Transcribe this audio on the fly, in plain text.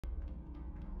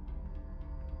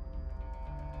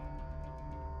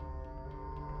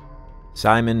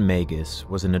Simon Magus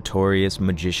was a notorious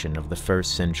magician of the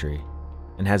 1st century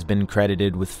and has been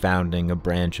credited with founding a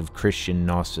branch of Christian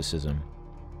Gnosticism.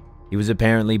 He was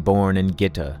apparently born in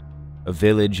Gitta, a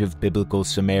village of biblical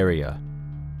Samaria.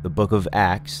 The book of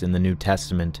Acts in the New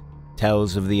Testament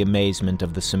tells of the amazement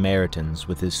of the Samaritans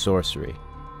with his sorcery.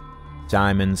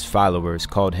 Simon's followers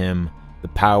called him the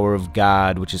power of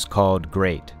God which is called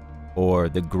great, or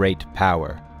the great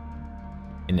power.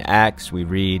 In Acts we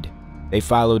read, "They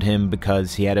followed him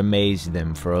because he had amazed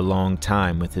them for a long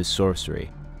time with his sorcery.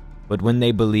 But when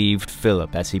they believed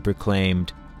Philip as he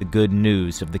proclaimed the good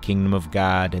news of the kingdom of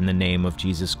God in the name of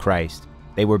Jesus Christ,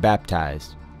 they were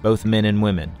baptized, both men and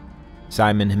women.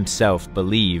 Simon himself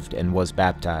believed and was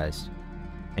baptized.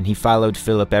 And he followed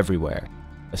Philip everywhere,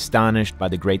 astonished by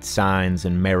the great signs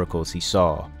and miracles he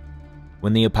saw.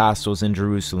 When the apostles in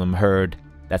Jerusalem heard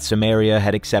that Samaria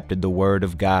had accepted the word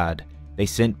of God, they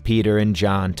sent Peter and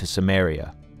John to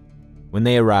Samaria. When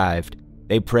they arrived,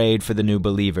 they prayed for the new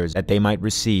believers that they might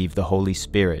receive the Holy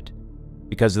Spirit,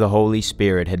 because the Holy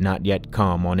Spirit had not yet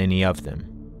come on any of them.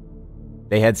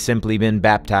 They had simply been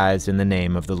baptized in the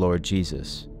name of the Lord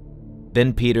Jesus.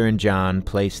 Then Peter and John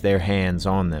placed their hands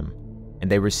on them, and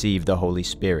they received the Holy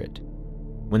Spirit.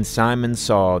 When Simon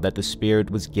saw that the Spirit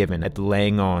was given at the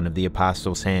laying on of the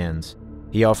apostles' hands,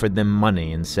 he offered them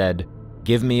money and said,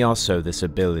 'Give me also this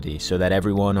ability, so that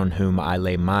everyone on whom I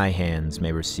lay my hands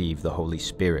may receive the Holy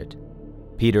Spirit.'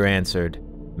 Peter answered,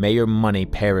 'May your money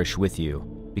perish with you,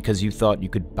 because you thought you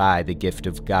could buy the gift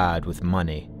of God with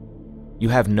money. You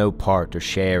have no part or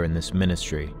share in this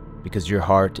ministry, because your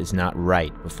heart is not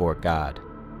right before God.'"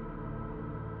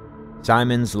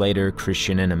 Simon's later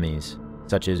Christian enemies,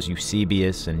 such as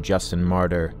Eusebius and Justin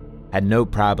Martyr, had no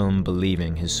problem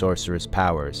believing his sorcerous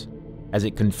powers, as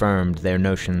it confirmed their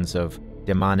notions of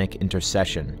demonic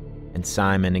intercession, and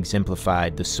Simon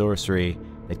exemplified the sorcery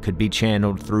that could be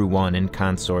channeled through one in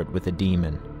consort with a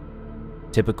demon.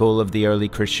 Typical of the early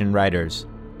Christian writers,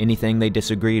 anything they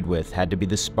disagreed with had to be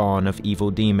the spawn of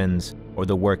evil demons or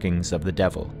the workings of the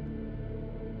devil.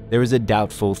 There is a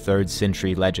doubtful 3rd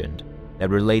century legend that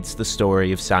relates the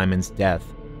story of Simon's death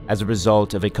as a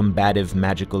result of a combative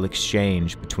magical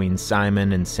exchange between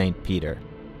Simon and St. Peter.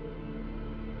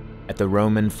 At the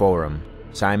Roman Forum,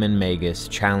 Simon Magus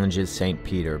challenges St.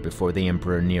 Peter before the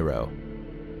Emperor Nero.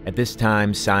 At this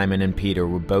time, Simon and Peter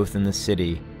were both in the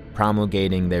city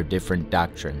promulgating their different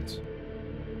doctrines.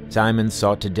 Simon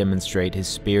sought to demonstrate his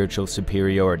spiritual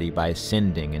superiority by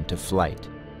ascending into flight,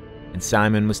 and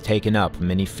Simon was taken up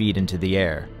many feet into the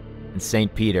air, and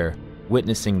St. Peter,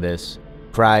 witnessing this,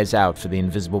 cries out for the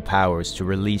invisible powers to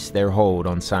release their hold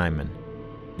on Simon.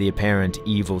 The apparent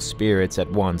evil spirits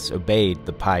at once obeyed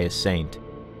the pious saint,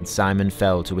 and Simon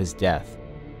fell to his death,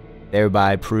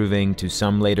 thereby proving to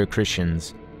some later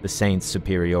Christians the saint's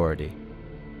superiority.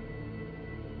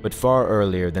 But far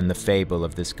earlier than the fable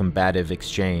of this combative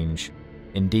exchange,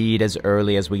 indeed as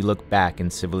early as we look back in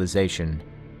civilization,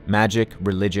 magic,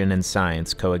 religion, and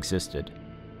science coexisted.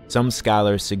 Some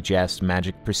scholars suggest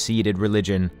magic preceded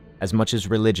religion as much as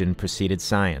religion preceded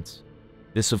science.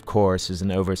 This, of course, is an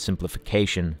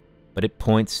oversimplification, but it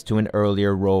points to an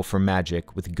earlier role for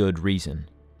magic with good reason.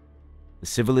 The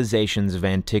civilizations of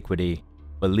antiquity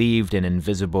believed in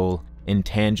invisible,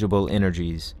 intangible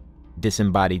energies,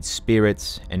 disembodied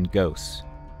spirits, and ghosts,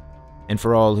 and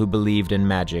for all who believed in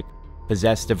magic,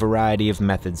 possessed a variety of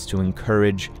methods to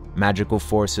encourage magical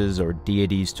forces or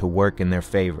deities to work in their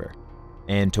favor,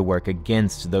 and to work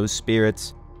against those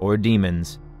spirits or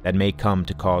demons that may come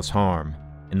to cause harm,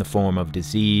 in the form of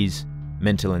disease,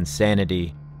 mental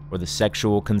insanity, or the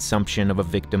sexual consumption of a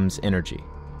victim's energy.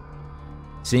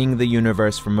 Seeing the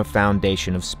universe from a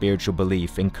foundation of spiritual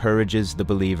belief encourages the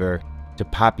believer to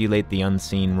populate the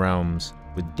unseen realms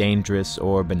with dangerous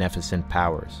or beneficent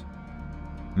powers.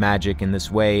 Magic in this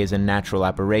way is a natural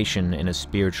operation in a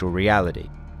spiritual reality.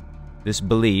 This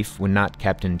belief, when not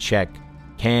kept in check,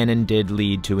 can and did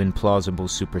lead to implausible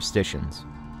superstitions.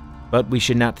 But we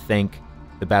should not think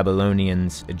the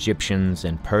Babylonians, Egyptians,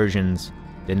 and Persians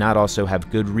did not also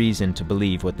have good reason to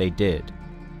believe what they did,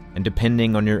 and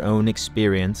depending on your own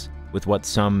experience with what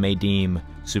some may deem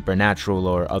supernatural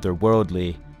or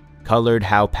otherworldly, colored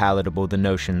how palatable the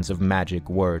notions of magic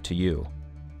were to you.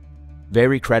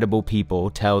 Very credible people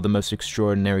tell the most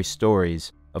extraordinary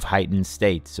stories of heightened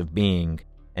states of being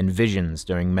and visions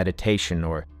during meditation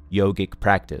or yogic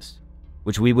practice,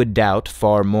 which we would doubt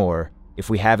far more if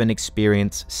we haven't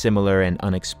experienced similar and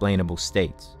unexplainable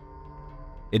states.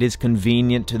 It is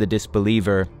convenient to the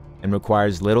disbeliever and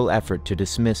requires little effort to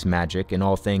dismiss magic and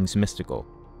all things mystical,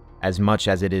 as much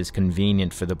as it is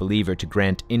convenient for the believer to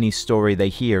grant any story they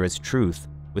hear as truth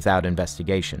without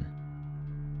investigation.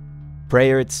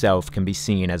 Prayer itself can be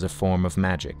seen as a form of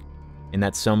magic, in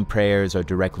that some prayers are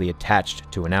directly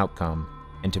attached to an outcome,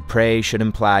 and to pray should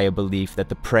imply a belief that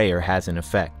the prayer has an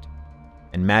effect.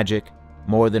 And magic,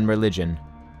 more than religion,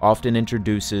 often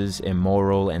introduces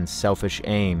immoral and selfish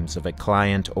aims of a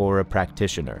client or a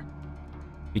practitioner,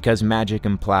 because magic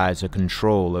implies a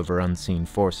control over unseen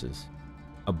forces,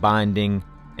 a binding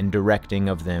and directing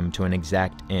of them to an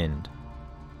exact end.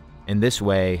 In this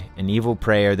way, an evil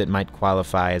prayer that might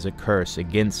qualify as a curse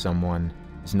against someone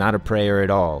is not a prayer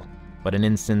at all, but an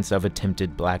instance of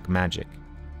attempted black magic.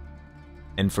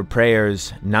 And for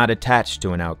prayers not attached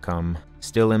to an outcome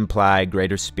still imply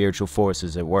greater spiritual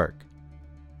forces at work,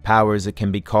 powers that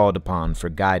can be called upon for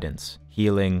guidance,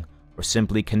 healing, or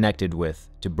simply connected with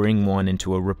to bring one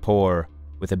into a rapport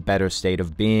with a better state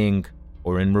of being,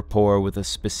 or in rapport with a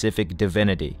specific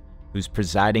divinity whose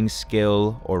presiding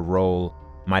skill or role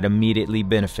might immediately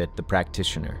benefit the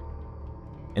practitioner.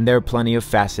 And there are plenty of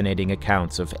fascinating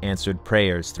accounts of answered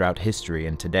prayers throughout history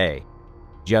and today,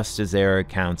 just as there are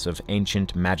accounts of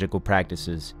ancient magical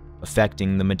practices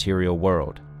affecting the material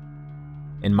world.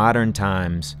 In modern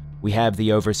times, we have the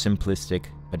oversimplistic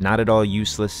but not at all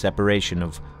useless separation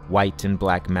of white and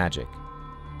black magic.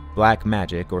 Black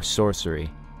magic, or sorcery,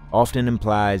 often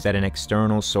implies that an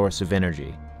external source of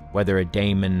energy, whether a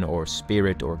daemon or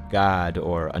spirit or god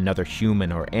or another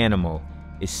human or animal,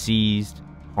 is seized,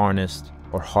 harnessed,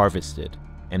 or harvested,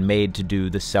 and made to do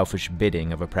the selfish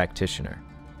bidding of a practitioner.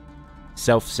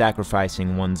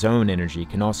 Self-sacrificing one's own energy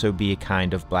can also be a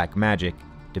kind of black magic,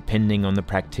 depending on the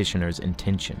practitioner's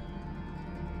intention.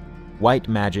 White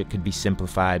magic could be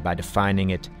simplified by defining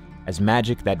it as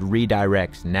magic that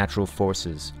redirects natural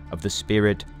forces of the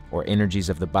spirit or energies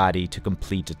of the body to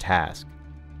complete a task.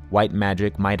 White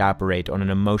magic might operate on an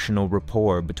emotional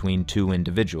rapport between two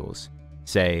individuals,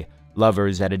 say,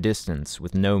 lovers at a distance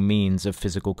with no means of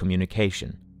physical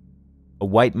communication. A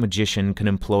white magician can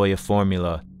employ a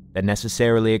formula that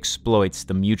necessarily exploits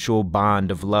the mutual bond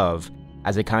of love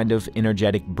as a kind of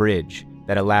energetic bridge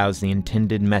that allows the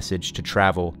intended message to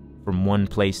travel from one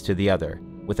place to the other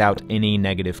without any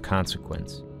negative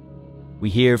consequence. We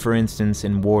hear, for instance,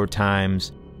 in war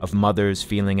times, of mothers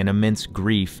feeling an immense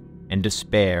grief and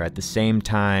despair at the same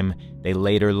time they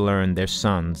later learn their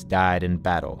sons died in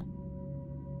battle.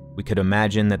 We could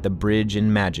imagine that the bridge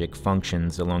in magic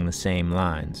functions along the same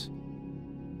lines.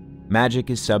 Magic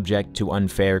is subject to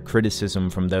unfair criticism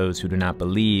from those who do not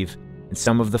believe in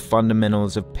some of the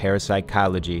fundamentals of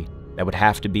parapsychology that would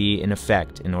have to be in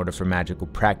effect in order for magical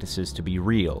practices to be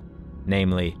real,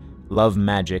 namely, love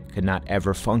magic could not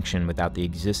ever function without the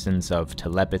existence of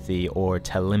telepathy or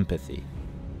telempathy.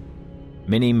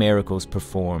 Many miracles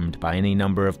performed by any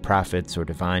number of prophets or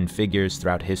divine figures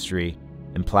throughout history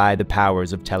imply the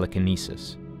powers of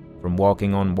telekinesis. From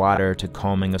walking on water to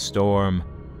calming a storm,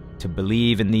 to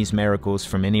believe in these miracles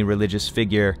from any religious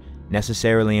figure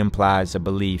necessarily implies a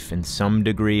belief in some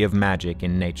degree of magic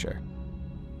in nature.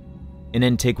 In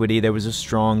antiquity, there was a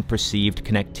strong perceived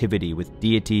connectivity with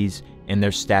deities and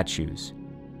their statues.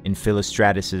 In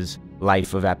Philostratus's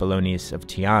Life of Apollonius of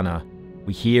Tyana,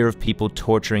 we hear of people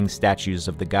torturing statues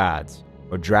of the gods,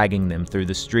 or dragging them through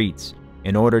the streets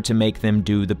in order to make them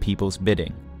do the people's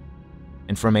bidding.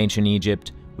 And from ancient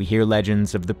Egypt, we hear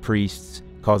legends of the priests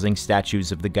causing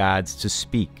statues of the gods to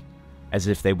speak, as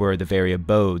if they were the very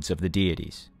abodes of the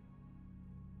deities.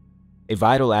 A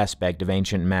vital aspect of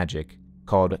ancient magic,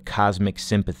 called cosmic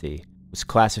sympathy, was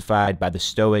classified by the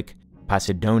Stoic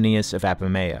Posidonius of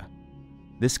Apamea.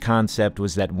 This concept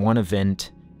was that one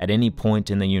event at any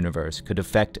point in the universe could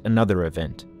affect another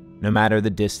event, no matter the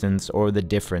distance or the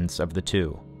difference of the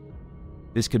two.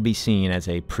 This could be seen as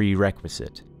a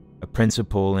prerequisite, a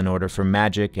principle in order for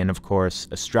magic and, of course,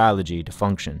 astrology to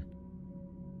function.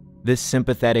 This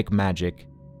sympathetic magic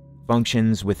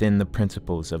functions within the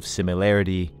principles of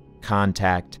similarity,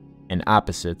 contact, and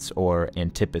opposites or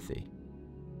antipathy.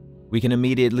 We can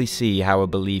immediately see how a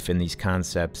belief in these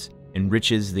concepts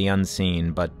enriches the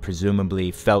unseen but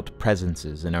presumably felt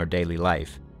presences in our daily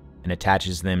life and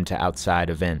attaches them to outside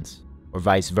events, or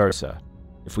vice versa.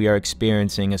 If we are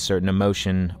experiencing a certain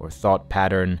emotion or thought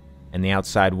pattern and the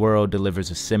outside world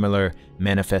delivers a similar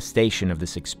manifestation of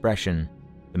this expression,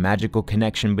 the magical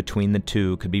connection between the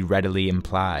two could be readily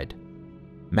implied.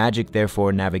 Magic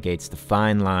therefore navigates the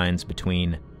fine lines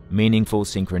between meaningful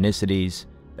synchronicities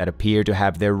that appear to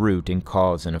have their root in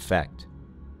cause and effect.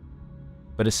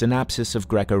 But a synopsis of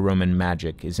Greco-Roman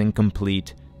magic is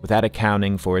incomplete without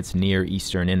accounting for its Near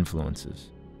Eastern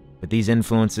influences. But these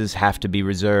influences have to be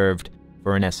reserved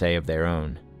for an essay of their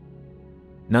own.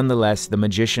 Nonetheless, the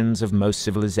magicians of most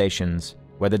civilizations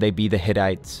whether they be the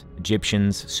Hittites,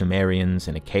 Egyptians, Sumerians,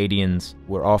 and Akkadians,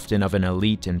 were often of an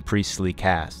elite and priestly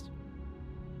caste.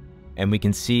 And we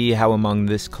can see how among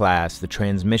this class the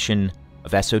transmission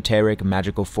of esoteric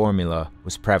magical formula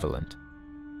was prevalent.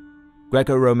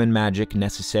 Greco-Roman magic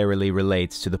necessarily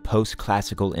relates to the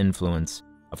post-classical influence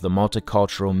of the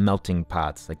multicultural melting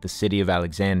pots like the city of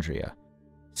Alexandria.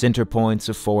 Center points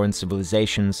of foreign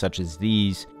civilizations such as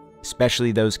these,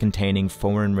 especially those containing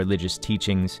foreign religious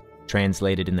teachings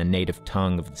translated in the native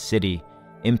tongue of the city,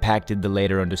 impacted the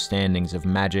later understandings of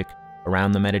magic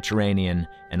around the Mediterranean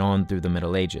and on through the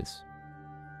Middle Ages.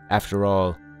 After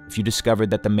all, if you discovered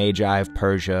that the Magi of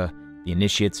Persia, the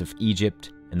initiates of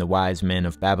Egypt, and the wise men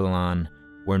of Babylon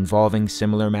were involving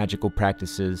similar magical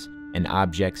practices and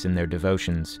objects in their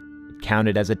devotions, it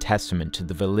counted as a testament to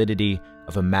the validity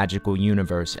of a magical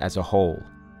universe as a whole,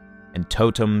 and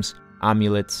totems,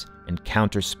 amulets, and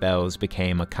counterspells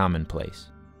became a commonplace.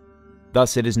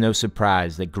 Thus, it is no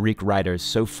surprise that Greek writers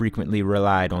so frequently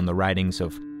relied on the writings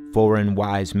of foreign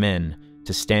wise men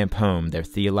to stamp home their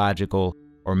theological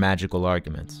or magical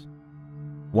arguments.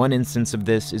 One instance of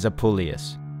this is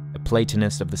Apuleius, a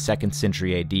Platonist of the 2nd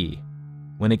century AD.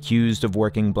 When accused of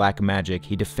working black magic,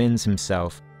 he defends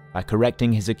himself by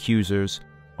correcting his accusers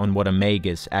on what a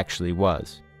magus actually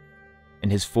was,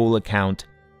 and his full account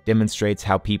demonstrates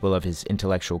how people of his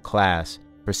intellectual class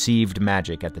perceived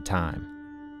magic at the time.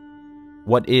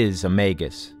 "What is a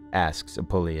magus?" asks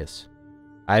Apuleius.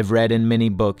 "I've read in many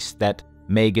books that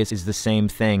magus is the same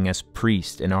thing as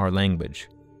priest in our language.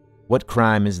 What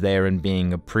crime is there in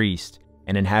being a priest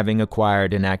and in having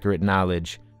acquired inaccurate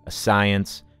knowledge, a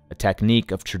science, a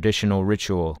technique of traditional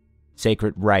ritual,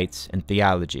 sacred rites, and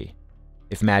theology,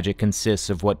 if magic consists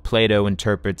of what Plato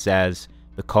interprets as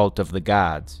the cult of the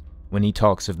gods, when he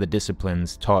talks of the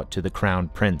disciplines taught to the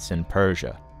crowned prince in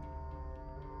Persia?"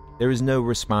 There is no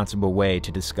responsible way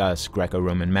to discuss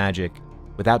Greco-Roman magic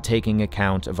without taking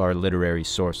account of our literary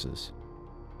sources.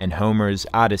 And Homer's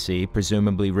Odyssey,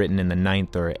 presumably written in the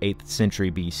 9th or 8th century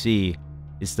BC,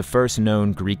 is the first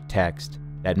known Greek text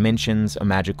that mentions a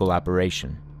magical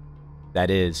operation. That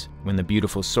is, when the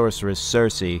beautiful sorceress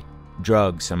Circe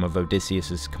drugs some of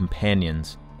Odysseus's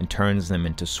companions and turns them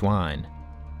into swine.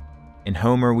 In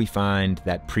Homer we find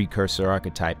that precursor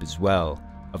archetype as well,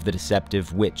 of the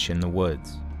deceptive witch in the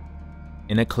woods.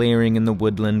 In a clearing in the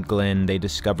woodland glen they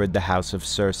discovered the house of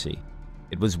Circe.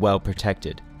 It was well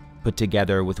protected, put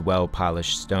together with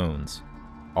well-polished stones.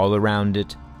 All around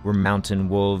it were mountain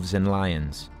wolves and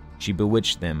lions. She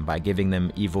bewitched them by giving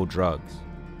them evil drugs.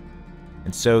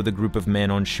 And so the group of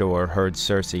men on shore heard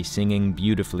Circe singing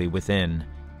beautifully within,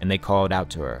 and they called out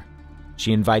to her.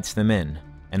 She invites them in,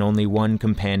 and only one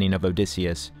companion of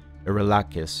Odysseus,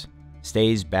 Eurylochus,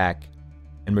 stays back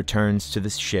and returns to the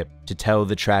ship to tell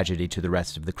the tragedy to the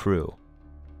rest of the crew.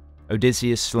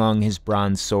 Odysseus slung his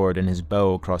bronze sword and his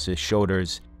bow across his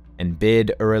shoulders and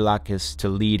bid Eurylochus to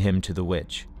lead him to the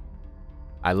witch.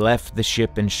 "I left the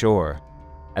ship and shore.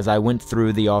 As I went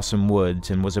through the awesome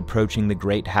woods and was approaching the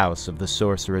great house of the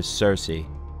sorceress Circe,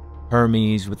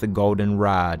 Hermes with the golden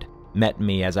rod met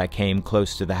me as I came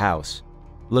close to the house,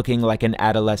 looking like an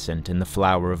adolescent in the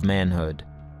flower of manhood,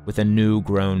 with a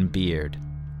new-grown beard.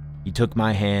 He took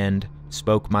my hand,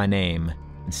 spoke my name,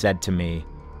 and said to me,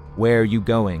 'Where are you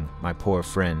going, my poor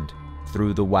friend,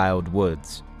 through the wild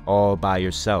woods, all by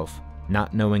yourself,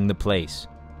 not knowing the place?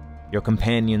 Your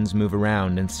companions move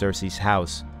around in Circe's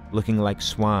house, looking like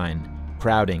swine,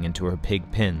 crowding into her pig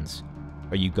pens.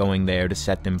 Are you going there to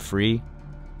set them free?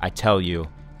 I tell you,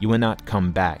 you will not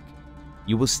come back.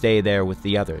 You will stay there with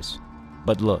the others.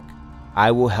 But look,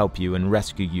 I will help you and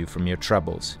rescue you from your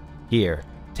troubles. Here,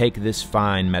 take this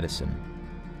fine medicine.'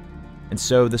 And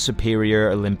so the superior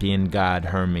Olympian god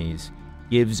Hermes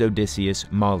gives Odysseus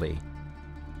moly,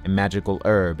 a magical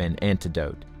herb and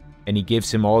antidote, and he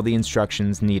gives him all the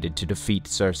instructions needed to defeat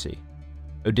Circe.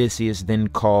 Odysseus then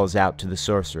calls out to the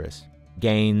sorceress,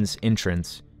 gains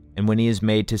entrance, and when he is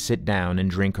made to sit down and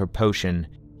drink her potion,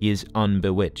 he is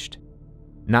unbewitched.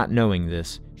 Not knowing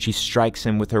this, she strikes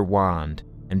him with her wand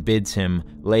and bids him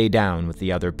lay down with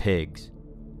the other pigs.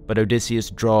 But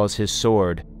Odysseus draws his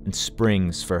sword and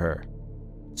springs for her.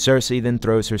 Circe then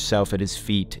throws herself at his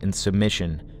feet in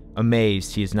submission,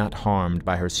 amazed he is not harmed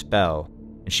by her spell,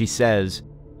 and she says,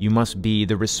 'You must be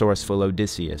the resourceful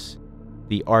Odysseus.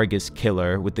 The Argus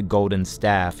killer with the golden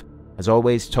staff has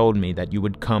always told me that you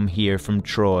would come here from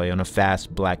Troy on a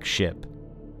fast black ship.'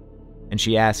 And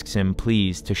she asks him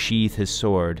please to sheath his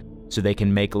sword so they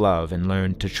can make love and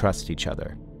learn to trust each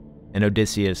other. And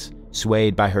Odysseus,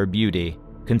 swayed by her beauty,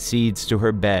 concedes to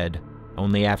her bed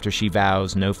only after she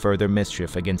vows no further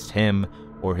mischief against him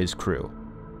or his crew.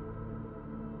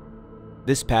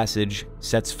 This passage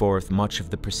sets forth much of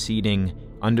the preceding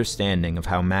understanding of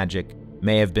how magic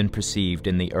may have been perceived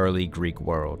in the early Greek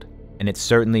world, and it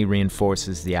certainly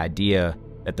reinforces the idea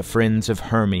that the friends of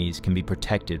Hermes can be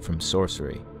protected from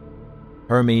sorcery.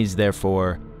 Hermes,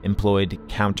 therefore, employed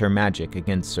counter-magic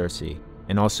against Circe,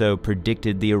 and also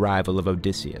predicted the arrival of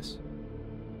Odysseus.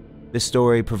 This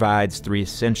story provides three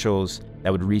essentials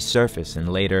that would resurface in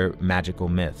later magical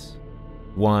myths.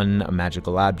 1, a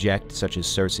magical object, such as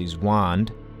Circe's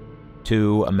wand.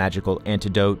 2, a magical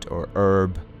antidote or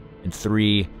herb. And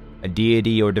 3, a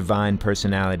deity or divine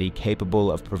personality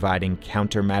capable of providing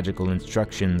counter-magical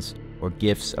instructions or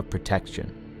gifts of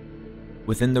protection.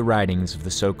 Within the writings of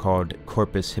the so-called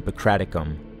Corpus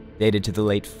Hippocraticum, dated to the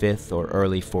late 5th or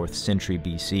early 4th century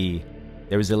BC,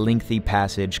 there is a lengthy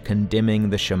passage condemning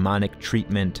the shamanic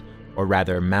treatment, or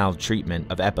rather maltreatment,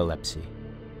 of epilepsy.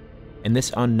 And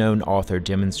this unknown author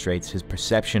demonstrates his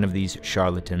perception of these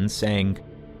charlatans, saying,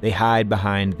 "They hide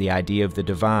behind the idea of the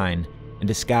divine and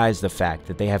disguise the fact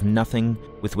that they have nothing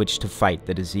with which to fight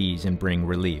the disease and bring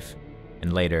relief."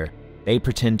 And later, "They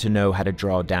pretend to know how to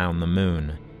draw down the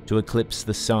moon, to eclipse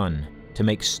the sun, to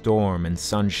make storm and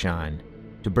sunshine,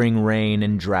 to bring rain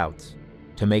and droughts,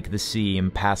 to make the sea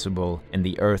impassable and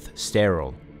the earth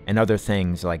sterile, and other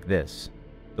things like this.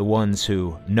 The ones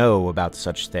who know about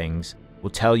such things will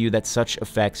tell you that such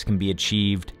effects can be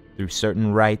achieved through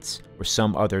certain rites or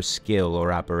some other skill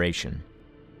or operation."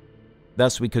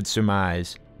 Thus we could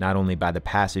surmise, not only by the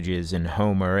passages in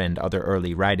Homer and other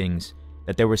early writings,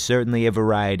 that there were certainly a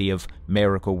variety of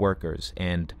miracle workers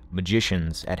and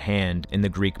magicians at hand in the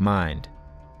Greek mind.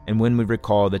 And when we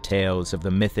recall the tales of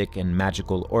the mythic and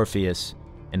magical Orpheus,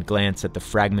 and glance at the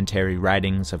fragmentary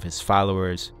writings of his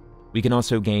followers, we can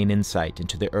also gain insight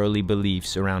into the early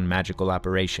beliefs around magical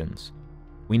operations.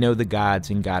 We know the gods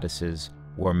and goddesses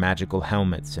wore magical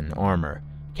helmets and armor,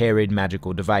 carried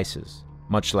magical devices,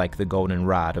 much like the golden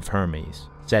rod of Hermes,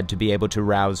 said to be able to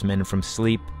rouse men from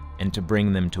sleep and to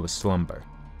bring them to a slumber.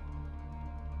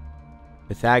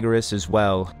 Pythagoras as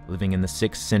well, living in the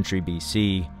 6th century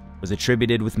BC, was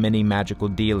attributed with many magical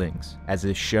dealings, as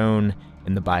is shown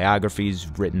in the biographies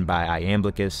written by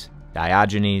Iamblichus,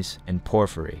 Diogenes, and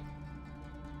Porphyry.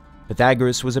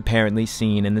 Pythagoras was apparently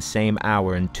seen in the same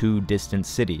hour in 2 distant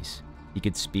cities. He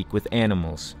could speak with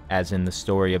animals, as in the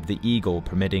story of the eagle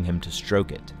permitting him to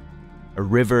stroke it. A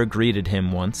river greeted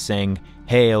him once, saying,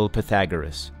 "Hail,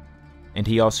 Pythagoras," and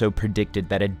he also predicted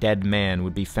that a dead man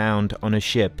would be found on a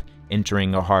ship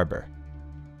entering a harbor.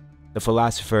 The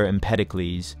philosopher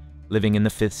Empedocles, living in the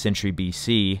 5th century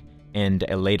BC, and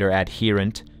a later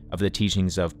adherent of the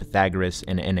teachings of Pythagoras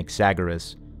and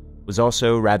Anaxagoras, was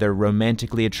also rather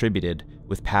romantically attributed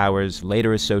with powers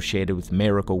later associated with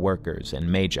miracle workers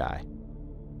and magi.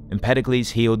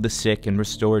 Empedocles healed the sick and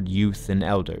restored youth and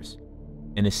elders,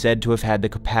 and is said to have had the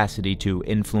capacity to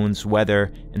influence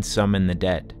weather and summon the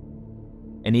dead.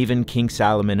 And even King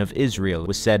Solomon of Israel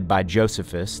was said by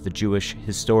Josephus, the Jewish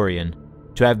historian,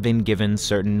 to have been given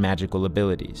certain magical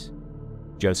abilities.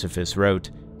 Josephus wrote,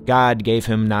 "God gave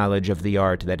him knowledge of the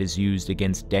art that is used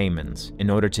against daemons in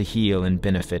order to heal and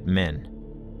benefit men."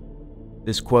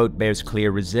 This quote bears clear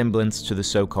resemblance to the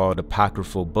so-called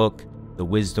apocryphal book, The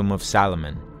Wisdom of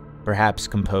Solomon, perhaps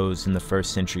composed in the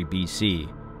 1st century BC,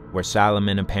 where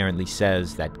Solomon apparently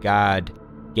says that God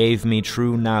gave me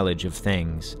true knowledge of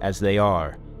things as they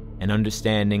are, an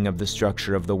understanding of the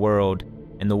structure of the world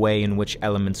and the way in which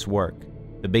elements work,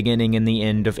 the beginning and the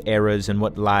end of eras and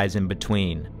what lies in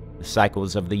between, the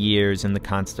cycles of the years and the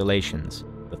constellations,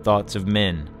 the thoughts of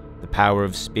men, the power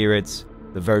of spirits,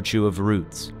 the virtue of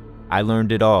roots. I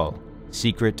learned it all,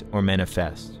 secret or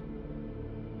manifest.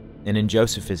 And in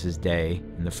Josephus's day,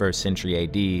 in the 1st century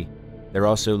AD, there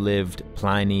also lived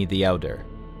Pliny the Elder,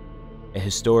 a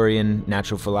historian,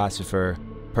 natural philosopher,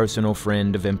 personal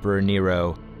friend of Emperor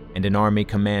Nero, and an army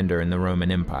commander in the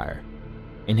Roman Empire.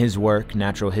 In his work,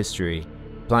 Natural History,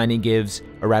 Pliny gives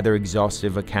a rather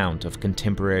exhaustive account of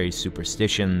contemporary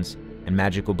superstitions and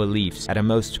magical beliefs at a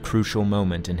most crucial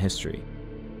moment in history.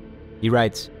 He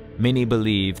writes, "Many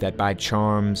believe that by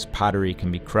charms pottery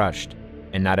can be crushed,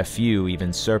 and not a few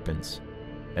even serpents,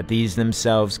 that these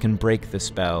themselves can break the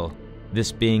spell,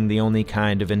 this being the only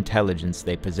kind of intelligence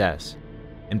they possess.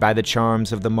 And by the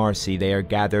charms of the Marsi they are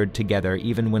gathered together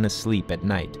even when asleep at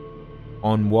night.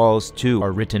 On walls too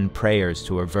are written prayers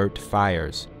to avert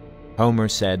fires. Homer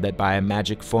said that by a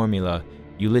magic formula,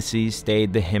 Ulysses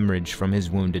stayed the hemorrhage from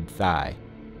his wounded thigh.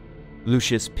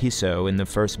 Lucius Piso, in the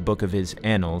first book of his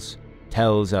Annals,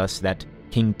 tells us that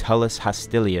King Tullus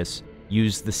Hostilius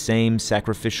used the same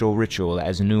sacrificial ritual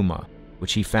as Numa,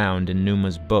 which he found in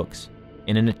Numa's books,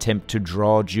 in an attempt to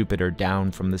draw Jupiter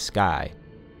down from the sky,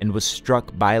 and was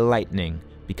struck by lightning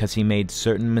because he made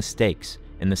certain mistakes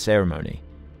in the ceremony.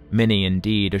 Many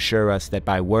indeed assure us that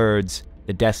by words,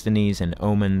 the destinies and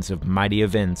omens of mighty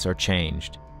events are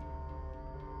changed.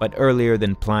 But earlier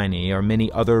than Pliny are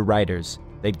many other writers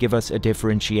that give us a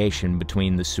differentiation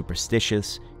between the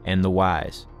superstitious and the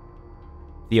wise.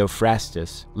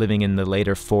 Theophrastus, living in the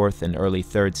later 4th and early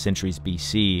 3rd centuries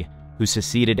BC, who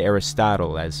succeeded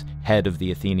Aristotle as head of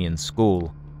the Athenian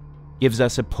school, gives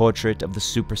us a portrait of the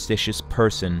superstitious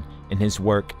person in his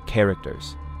work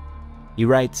Characters. He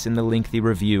writes in the lengthy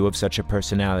review of such a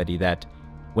personality that,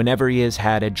 whenever he has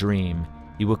had a dream,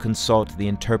 he will consult the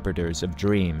interpreters of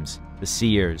dreams, the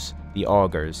seers, the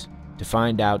augurs, to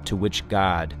find out to which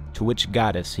god, to which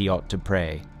goddess he ought to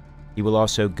pray. He will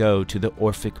also go to the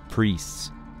Orphic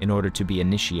priests in order to be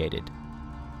initiated.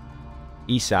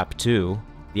 Aesop, too,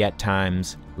 the at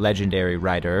times legendary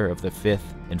writer of the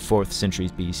 5th and 4th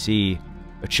centuries BC,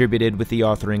 attributed with the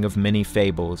authoring of many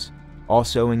fables,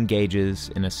 also engages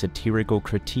in a satirical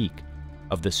critique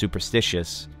of the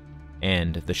superstitious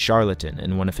and the charlatan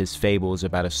in one of his fables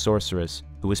about a sorceress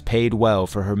who was paid well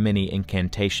for her many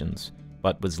incantations,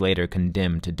 but was later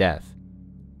condemned to death.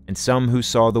 And some who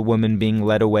saw the woman being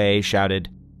led away shouted,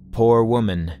 "Poor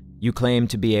woman, you claim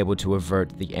to be able to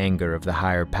avert the anger of the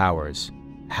higher powers.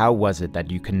 How was it that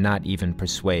you could not even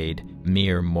persuade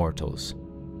mere mortals?"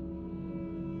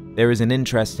 There is an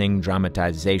interesting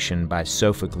dramatization by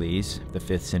Sophocles, the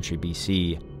 5th century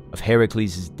BC, of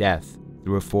Heracles' death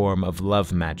through a form of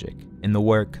love magic in the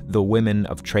work The Women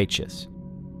of Trachis.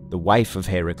 The wife of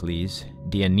Heracles,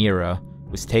 Deianira,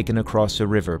 was taken across a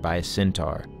river by a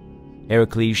centaur.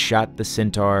 Heracles shot the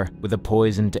centaur with a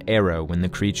poisoned arrow when the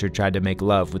creature tried to make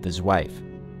love with his wife.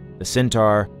 The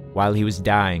centaur, while he was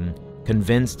dying,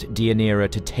 convinced Deianira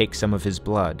to take some of his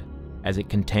blood, as it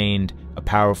contained a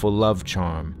powerful love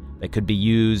charm that could be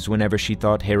used whenever she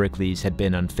thought Heracles had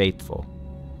been unfaithful.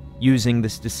 Using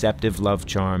this deceptive love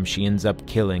charm, she ends up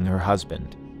killing her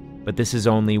husband. But this is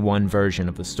only one version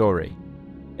of the story.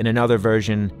 In another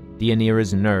version,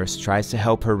 Deianira's nurse tries to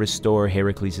help her restore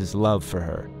Heracles' love for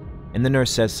her, and the nurse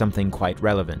says something quite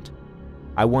relevant.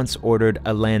 "I once ordered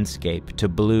a landscape to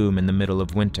bloom in the middle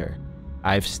of winter.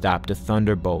 I've stopped a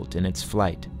thunderbolt in its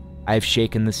flight. I've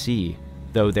shaken the sea,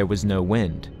 though there was no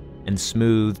wind, and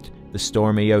smoothed the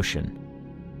stormy ocean.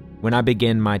 When I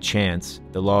begin my chants,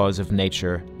 the laws of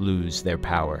nature lose their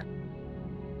power."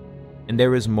 And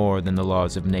there is more than the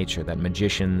laws of nature that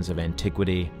magicians of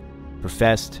antiquity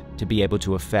professed to be able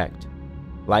to affect.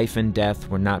 Life and death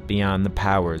were not beyond the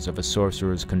powers of a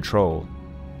sorcerer's control,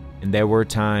 and there were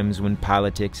times when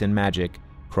politics and magic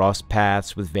crossed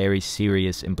paths with very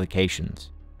serious implications.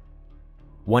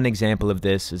 One example of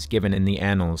this is given in the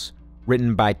Annals,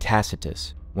 written by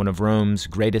Tacitus, one of Rome's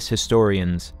greatest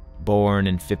historians, born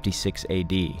in 56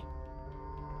 AD.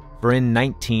 For in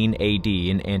 19 AD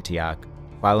in Antioch,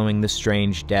 following the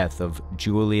strange death of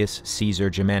Julius Caesar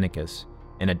Germanicus,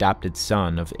 an adopted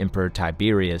son of Emperor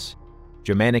Tiberius,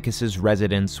 Germanicus's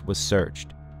residence was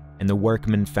searched, and the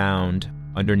workmen found,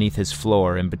 underneath his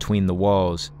floor and between the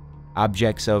walls,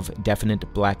 objects of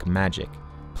definite black magic,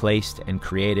 placed and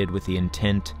created with the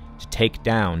intent to take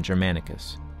down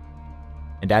Germanicus.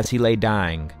 And as he lay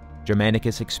dying,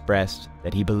 Germanicus expressed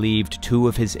that he believed two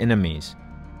of his enemies,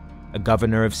 a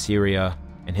governor of Syria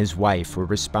and his wife, were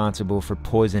responsible for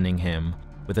poisoning him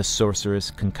with a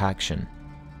sorcerous concoction.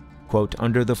 Quote,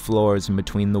 "Under the floors and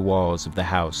between the walls of the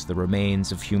house, the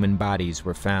remains of human bodies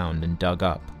were found and dug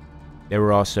up. There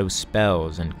were also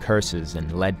spells and curses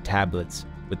and lead tablets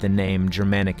with the name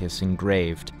Germanicus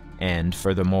engraved, and,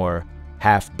 furthermore,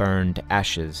 half-burned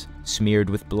ashes smeared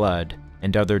with blood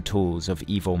and other tools of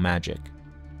evil magic.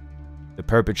 The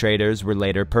perpetrators were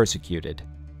later persecuted,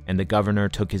 and the governor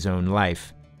took his own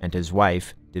life, and his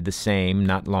wife did the same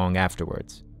not long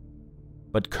afterwards.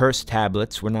 But cursed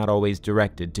tablets were not always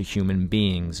directed to human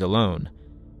beings alone.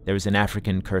 There was an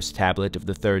African cursed tablet of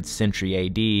the 3rd century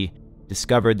AD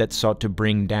discovered that sought to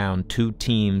bring down two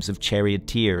teams of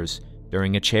charioteers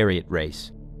during a chariot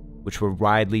race, which were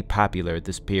widely popular at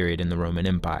this period in the Roman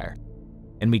Empire.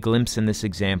 And we glimpse in this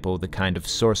example the kind of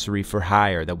sorcery for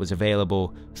hire that was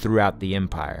available throughout the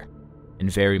empire,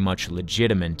 and very much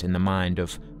legitimate in the mind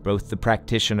of both the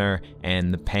practitioner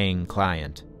and the paying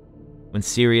client. When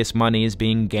serious money is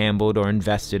being gambled or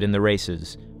invested in the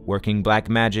races, working black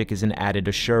magic is an added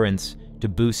assurance to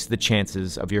boost the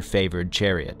chances of your favored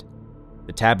chariot.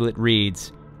 The tablet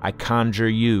reads, "I conjure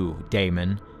you,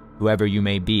 daemon, whoever you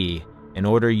may be, and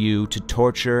order you to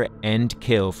torture and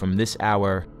kill from this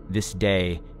hour, this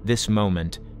day, this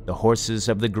moment, the horses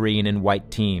of the green and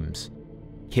white teams.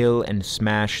 Kill and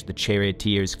smash the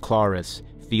charioteers Clarus,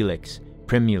 Felix,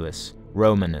 Primulus,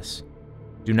 Romanus.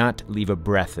 Do not leave a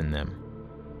breath in them.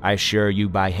 I assure you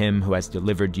by him who has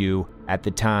delivered you, at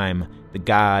the time, the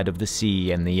god of the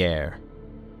sea and the air.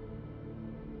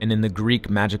 And in the Greek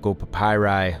magical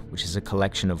papyri, which is a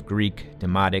collection of Greek,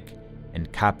 Demotic,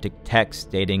 and Coptic texts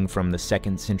dating from the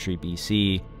 2nd century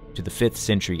BC to the 5th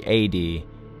century AD,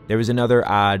 there is another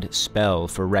odd spell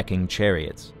for wrecking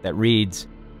chariots that reads,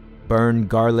 "Burn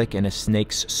garlic and a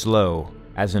snake's slow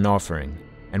as an offering,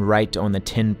 and write on the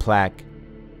tin plaque,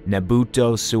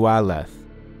 Nebuto Sualeth,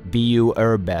 Biu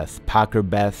Urbeth,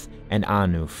 Pakerbeth, and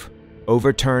Anuf.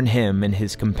 Overturn him and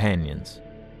his companions.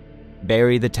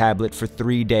 Bury the tablet for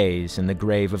 3 days in the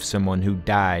grave of someone who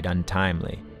died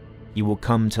untimely. He will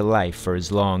come to life for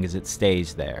as long as it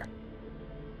stays there."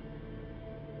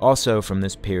 Also from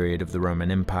this period of the Roman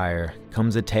Empire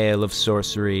comes a tale of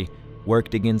sorcery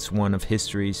worked against one of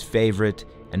history's favorite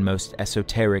and most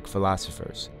esoteric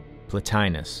philosophers,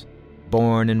 Plotinus,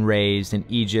 born and raised in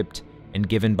Egypt and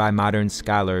given by modern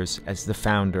scholars as the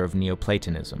founder of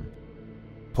Neoplatonism.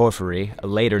 Porphyry, a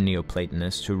later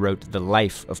Neoplatonist who wrote the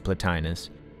life of Plotinus,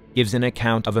 gives an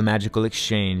account of a magical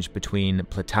exchange between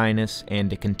Plotinus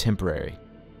and a contemporary.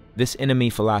 This enemy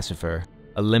philosopher,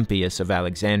 Olympius of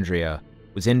Alexandria,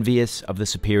 was envious of the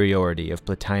superiority of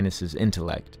Plotinus's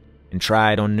intellect and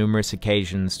tried on numerous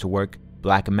occasions to work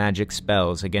black magic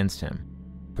spells against him,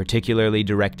 particularly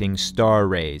directing star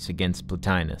rays against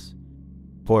Plotinus.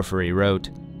 Porphyry wrote,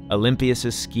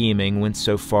 Olympius's scheming went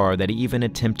so far that he even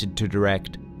attempted to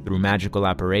direct, through magical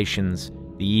operations,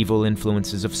 the evil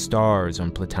influences of stars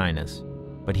on Plotinus.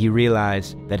 But he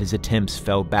realized that his attempts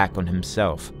fell back on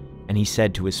himself, and he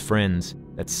said to his friends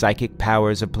that psychic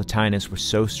powers of Plotinus were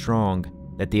so strong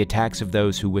that the attacks of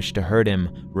those who wished to hurt him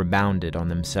rebounded on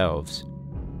themselves.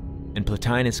 And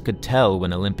Plotinus could tell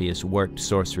when Olympius worked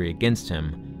sorcery against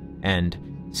him, and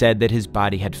said that his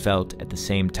body had felt at the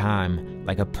same time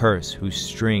like a purse whose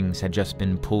strings had just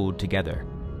been pulled together.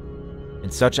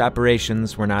 And such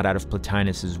operations were not out of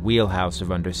Plotinus's wheelhouse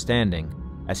of understanding,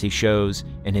 as he shows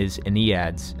in his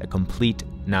Enneads a complete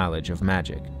knowledge of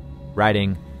magic,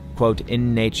 writing, quote,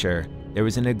 "In nature there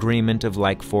is an agreement of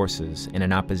like forces and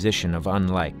an opposition of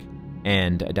unlike,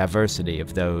 and a diversity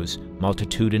of those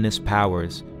multitudinous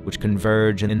powers which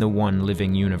converge in the one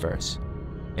living universe.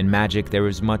 In magic there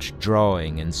is much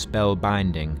drawing and spell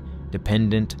binding,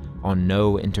 dependent on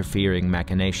no interfering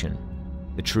machination.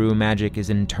 The true magic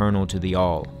is internal to the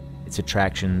all, its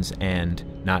attractions and,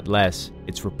 not less,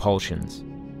 its repulsions.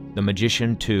 The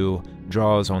magician, too,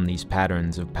 draws on these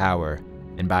patterns of power,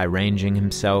 and by ranging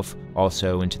himself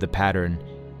also into the pattern,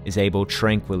 is able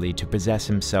tranquilly to possess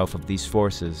himself of these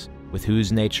forces with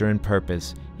whose nature and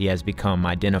purpose he has become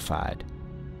identified.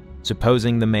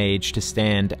 Supposing the mage to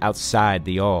stand outside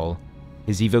the all,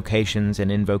 his evocations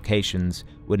and invocations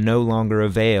would no longer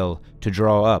avail to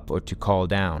draw up or to call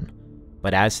down.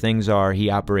 But as things are, he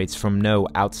operates from no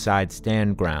outside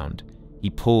stand ground.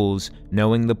 He pulls,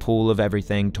 knowing the pull of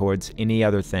everything towards any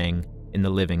other thing in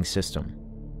the living system."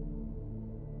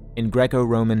 In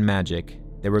Greco-Roman magic,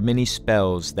 there were many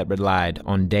spells that relied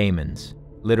on daemons,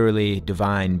 literally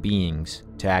divine beings,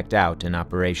 to act out an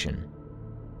operation.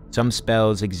 Some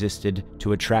spells existed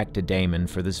to attract a daemon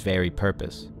for this very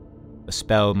purpose. A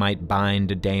spell might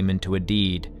bind a daemon to a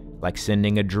deed, like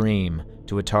sending a dream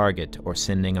to a target or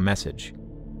sending a message.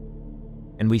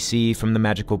 And we see from the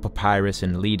magical papyrus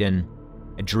in Leiden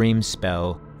a dream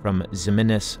spell from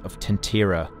Ximenes of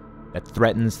Tintira that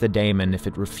threatens the daemon if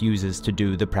it refuses to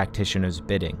do the practitioner's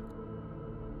bidding.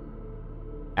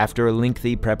 After a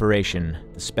lengthy preparation,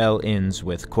 the spell ends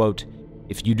with, quote,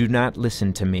 "If you do not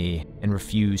listen to me and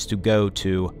refuse to go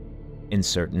to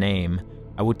insert name,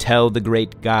 I will tell the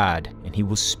great God, and he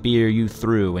will spear you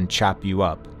through and chop you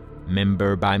up,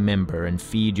 member by member, and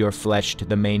feed your flesh to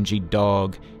the mangy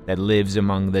dog that lives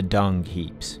among the dung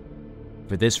heaps.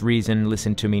 For this reason,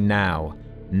 listen to me now,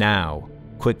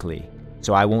 quickly,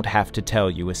 so I won't have to tell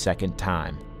you a second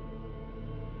time."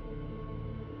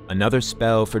 Another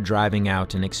spell for driving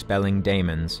out and expelling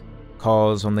daemons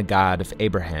calls on the God of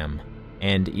Abraham,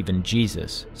 and even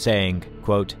Jesus, saying,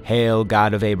 quote, "Hail,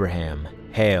 God of Abraham,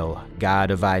 hail,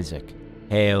 God of Isaac,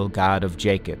 hail, God of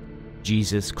Jacob,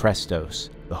 Jesus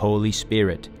Christos, the Holy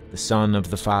Spirit, the Son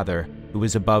of the Father, who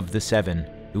is above the seven,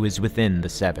 who is within the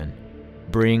seven.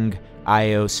 Bring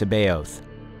Io Sabaoth,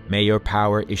 may your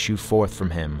power issue forth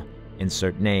from him,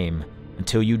 insert name,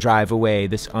 until you drive away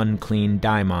this unclean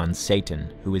daemon Satan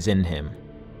who is in him.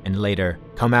 And later,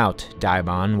 come out,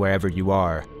 daemon, wherever you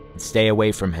are, and stay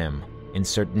away from him,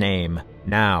 insert name,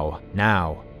 now,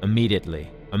 immediately.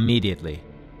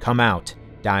 Come out,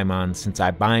 daemon, since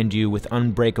I bind you with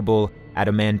unbreakable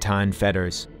adamantine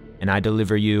fetters, and I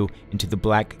deliver you into the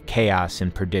black chaos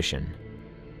and perdition."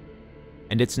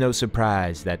 And it's no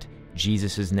surprise that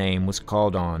Jesus' name was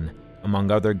called on,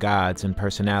 among other gods and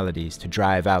personalities, to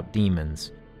drive out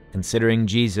demons, considering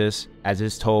Jesus, as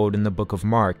is told in the book of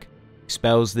Mark,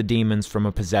 expels the demons from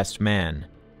a possessed man,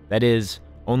 that is,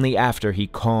 only after he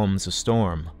calms a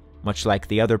storm, much like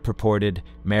the other purported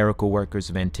miracle workers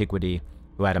of antiquity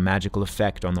who had a magical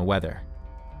effect on the weather.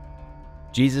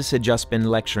 Jesus had just been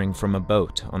lecturing from a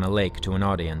boat on a lake to an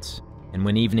audience, and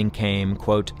when evening came,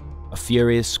 quote, "a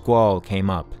furious squall came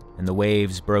up, and the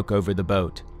waves broke over the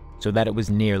boat, so that it was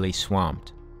nearly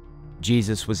swamped.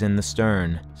 Jesus was in the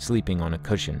stern, sleeping on a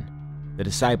cushion. The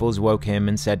disciples woke him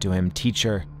and said to him,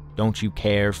 'Teacher, don't you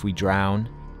care if we drown?'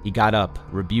 He got up,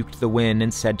 rebuked the wind,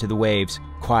 and said to the waves,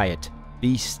 'Quiet,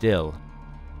 be still.'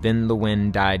 Then the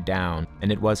wind died down,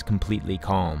 and it was completely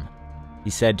calm. He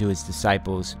said to his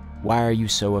disciples, 'Why are you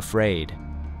so afraid?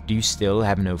 Do you still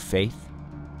have no faith?'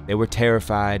 They were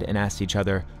terrified and asked each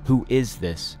other, 'Who is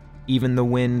this? Even the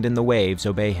wind and the waves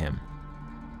obey him.'"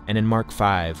 And in Mark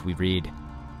 5 we read,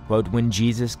 quote, "When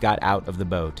Jesus got out of the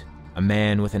boat, a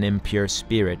man with an impure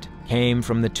spirit came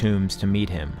from the tombs to meet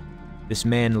him. This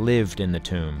man lived in the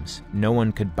tombs. No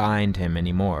one could bind him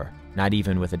anymore, not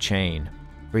even with a chain,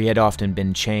 for he had often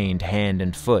been chained hand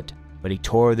and foot, but he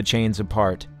tore the chains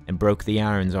apart and broke the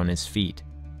irons on his feet.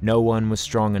 No one was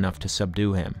strong enough to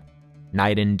subdue him.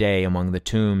 Night and day among the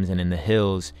tombs and in the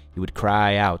hills he would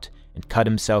cry out and cut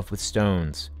himself with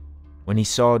stones. When he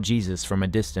saw Jesus from a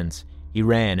distance, he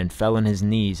ran and fell on his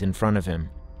knees in front of him.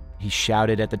 He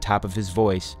shouted at the top of his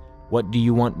voice, 'What do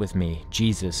you want with me,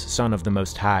 Jesus, Son of the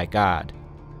Most High God?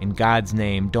 In God's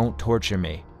name, don't torture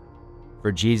me.'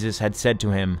 For Jesus had said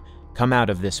to him, 'Come out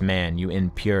of this man, you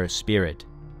impure spirit.'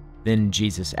 Then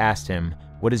Jesus asked him,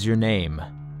 'What is your name?'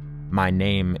 'My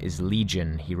name is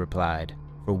Legion,' he replied,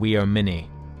 'for we are many.'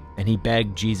 And he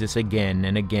begged Jesus again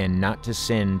and again not to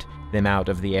send them out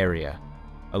of the area.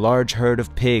 A large herd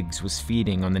of pigs was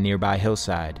feeding on the nearby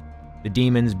hillside. The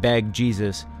demons begged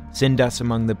Jesus, 'Send us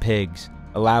among the pigs,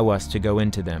 allow us to go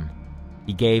into them.'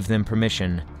 He gave them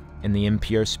permission, and the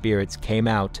impure spirits came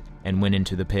out and went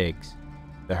into the pigs.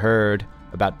 The herd,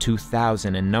 about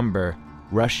 2,000 in number,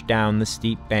 rushed down the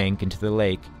steep bank into the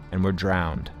lake and were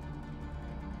drowned."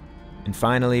 And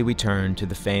finally we turn to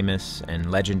the famous and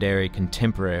legendary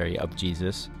contemporary of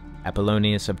Jesus,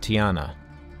 Apollonius of Tyana,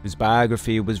 whose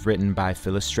biography was written by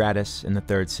Philostratus in the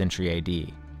 3rd century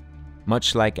AD.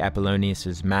 Much like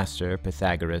Apollonius's master,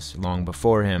 Pythagoras, long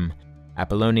before him,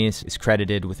 Apollonius is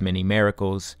credited with many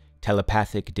miracles,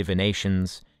 telepathic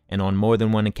divinations, and on more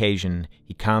than one occasion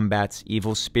he combats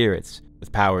evil spirits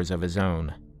with powers of his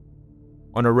own.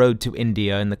 On a road to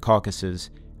India and the Caucasus,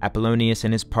 Apollonius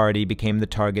and his party became the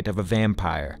target of a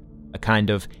vampire, a kind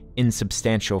of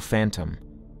insubstantial phantom,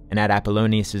 and at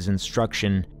Apollonius's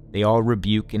instruction, they all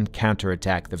rebuke and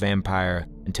counterattack the vampire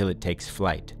until it takes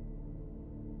flight.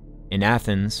 In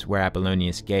Athens, where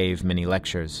Apollonius gave many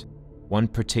lectures, one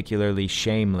particularly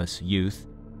shameless youth,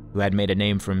 who had made a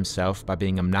name for himself by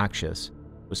being obnoxious,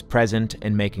 was present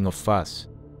and making a fuss,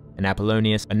 and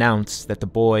Apollonius announced that the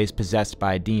boy is possessed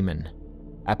by a demon.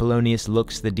 Apollonius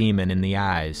looks the demon in the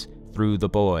eyes through the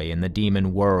boy, and the demon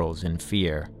whirls in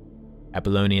fear.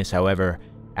 Apollonius, however,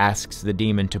 asks the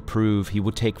demon to prove he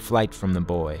will take flight from the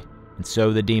boy, and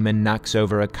so the demon knocks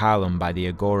over a column by the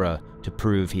agora to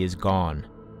prove he is gone.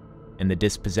 And the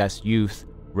dispossessed youth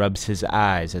rubs his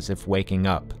eyes as if waking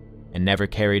up, and never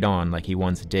carried on like he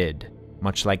once did,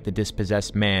 much like the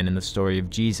dispossessed man in the story of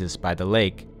Jesus by the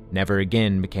lake never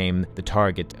again became the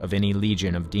target of any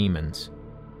legion of demons.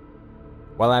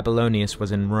 While Apollonius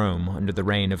was in Rome under the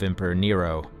reign of Emperor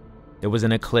Nero, there was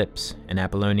an eclipse, and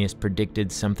Apollonius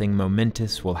predicted something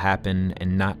momentous will happen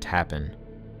and not happen,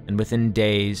 and within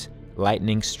days,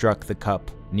 lightning struck the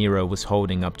cup Nero was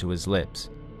holding up to his lips,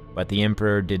 but the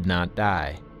emperor did not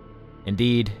die.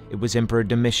 Indeed, it was Emperor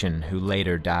Domitian who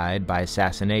later died by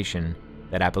assassination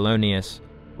that Apollonius,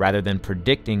 rather than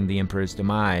predicting the emperor's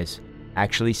demise,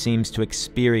 actually seems to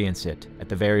experience it at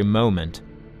the very moment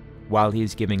while he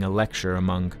is giving a lecture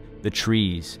among the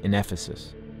trees in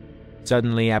Ephesus.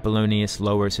 Suddenly Apollonius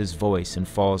lowers his voice and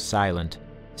falls silent,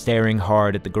 staring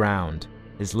hard at the ground,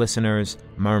 his listeners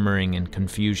murmuring in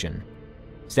confusion.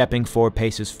 Stepping 4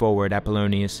 paces forward,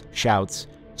 Apollonius shouts,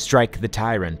 "Strike the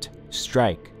tyrant!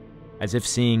 Strike!" as if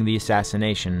seeing the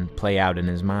assassination play out in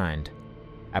his mind.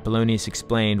 Apollonius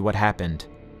explained what happened,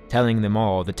 telling them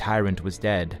all the tyrant was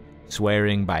dead,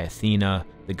 swearing by Athena,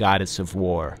 the goddess of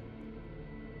war.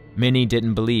 Many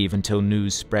didn't believe until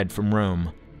news spread from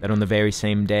Rome that on the very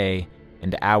same day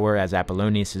and hour as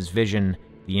Apollonius's vision,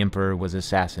 the emperor was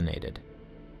assassinated.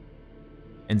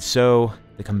 And so,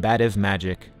 the combative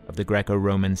magic of the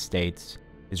Greco-Roman states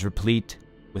is replete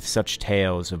with such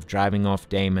tales of driving off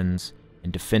daemons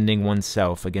and defending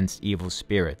oneself against evil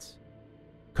spirits.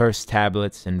 Curse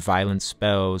tablets and violent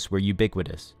spells were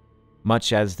ubiquitous,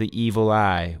 much as the evil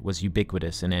eye was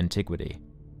ubiquitous in antiquity.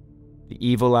 The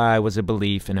evil eye was a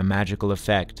belief in a magical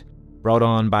effect brought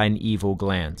on by an evil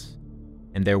glance,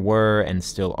 and there were and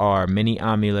still are many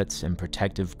amulets and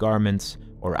protective garments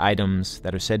or items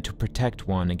that are said to protect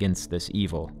one against this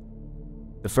evil.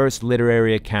 The first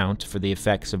literary account for the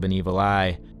effects of an evil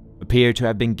eye appear to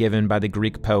have been given by the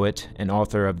Greek poet and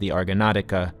author of the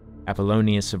Arcana,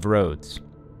 Apollonius of Rhodes.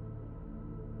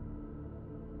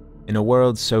 In a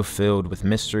world so filled with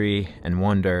mystery and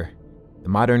wonder, the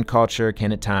modern culture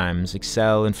can at times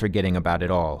excel in forgetting about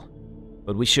it all.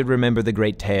 But we should remember the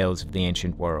great tales of the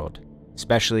ancient world,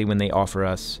 especially when they offer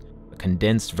us a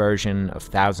condensed version of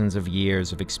thousands of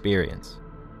years of experience.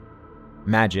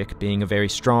 Magic being a very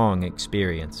strong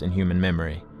experience in human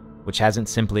memory, which hasn't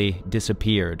simply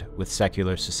disappeared with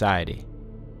secular society.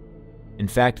 In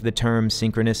fact, the term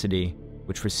synchronicity,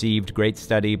 which received great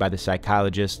study by the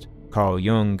psychologist Carl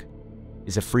Jung,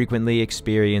 is a frequently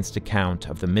experienced account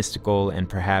of the mystical and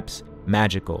perhaps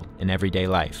magical in everyday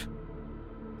life.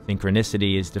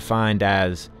 Synchronicity is defined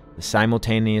as the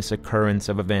simultaneous occurrence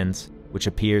of events which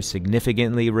appear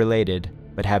significantly related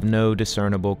but have no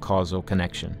discernible causal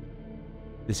connection.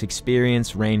 This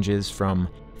experience ranges from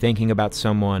thinking about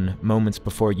someone moments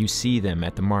before you see them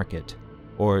at the market,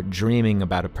 or dreaming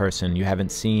about a person you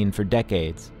haven't seen for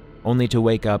decades, only to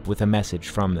wake up with a message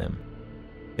from them.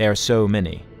 There are so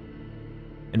many.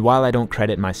 And while I don't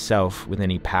credit myself with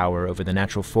any power over the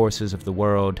natural forces of the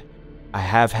world, I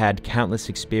have had countless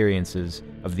experiences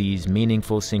of these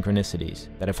meaningful synchronicities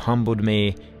that have humbled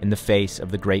me in the face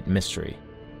of the great mystery.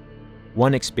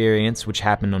 One experience, which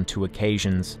happened on 2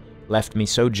 occasions, left me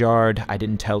so jarred I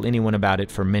didn't tell anyone about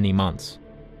it for many months.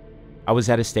 I was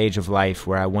at a stage of life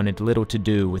where I wanted little to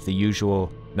do with the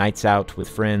usual nights out with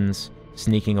friends,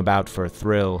 sneaking about for a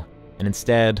thrill, and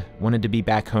instead wanted to be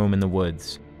back home in the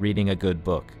woods, reading a good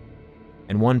book.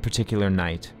 And one particular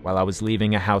night, while I was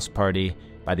leaving a house party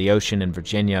by the ocean in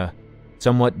Virginia,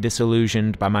 somewhat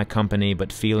disillusioned by my company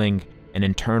but feeling an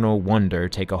internal wonder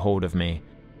take a hold of me,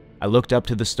 I looked up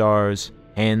to the stars,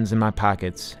 hands in my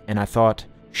pockets, and I thought,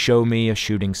 "Show me a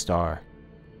shooting star."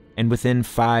 And within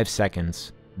 5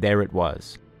 seconds, there it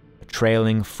was, a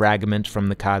trailing fragment from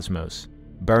the cosmos,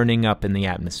 burning up in the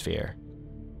atmosphere.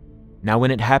 Now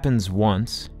when it happens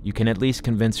once, you can at least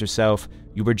convince yourself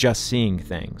you were just seeing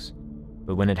things,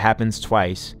 but when it happens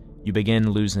twice, you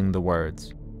begin losing the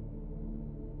words.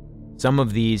 Some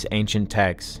of these ancient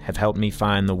texts have helped me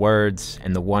find the words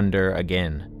and the wonder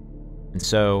again, and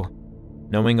so,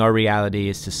 knowing our reality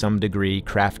is to some degree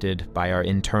crafted by our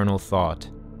internal thought,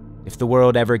 if the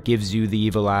world ever gives you the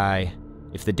evil eye,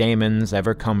 if the daemons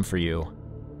ever come for you,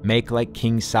 make like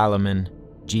King Solomon,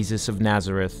 Jesus of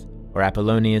Nazareth, or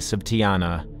Apollonius of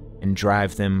Tyana, and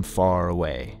drive them far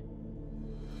away.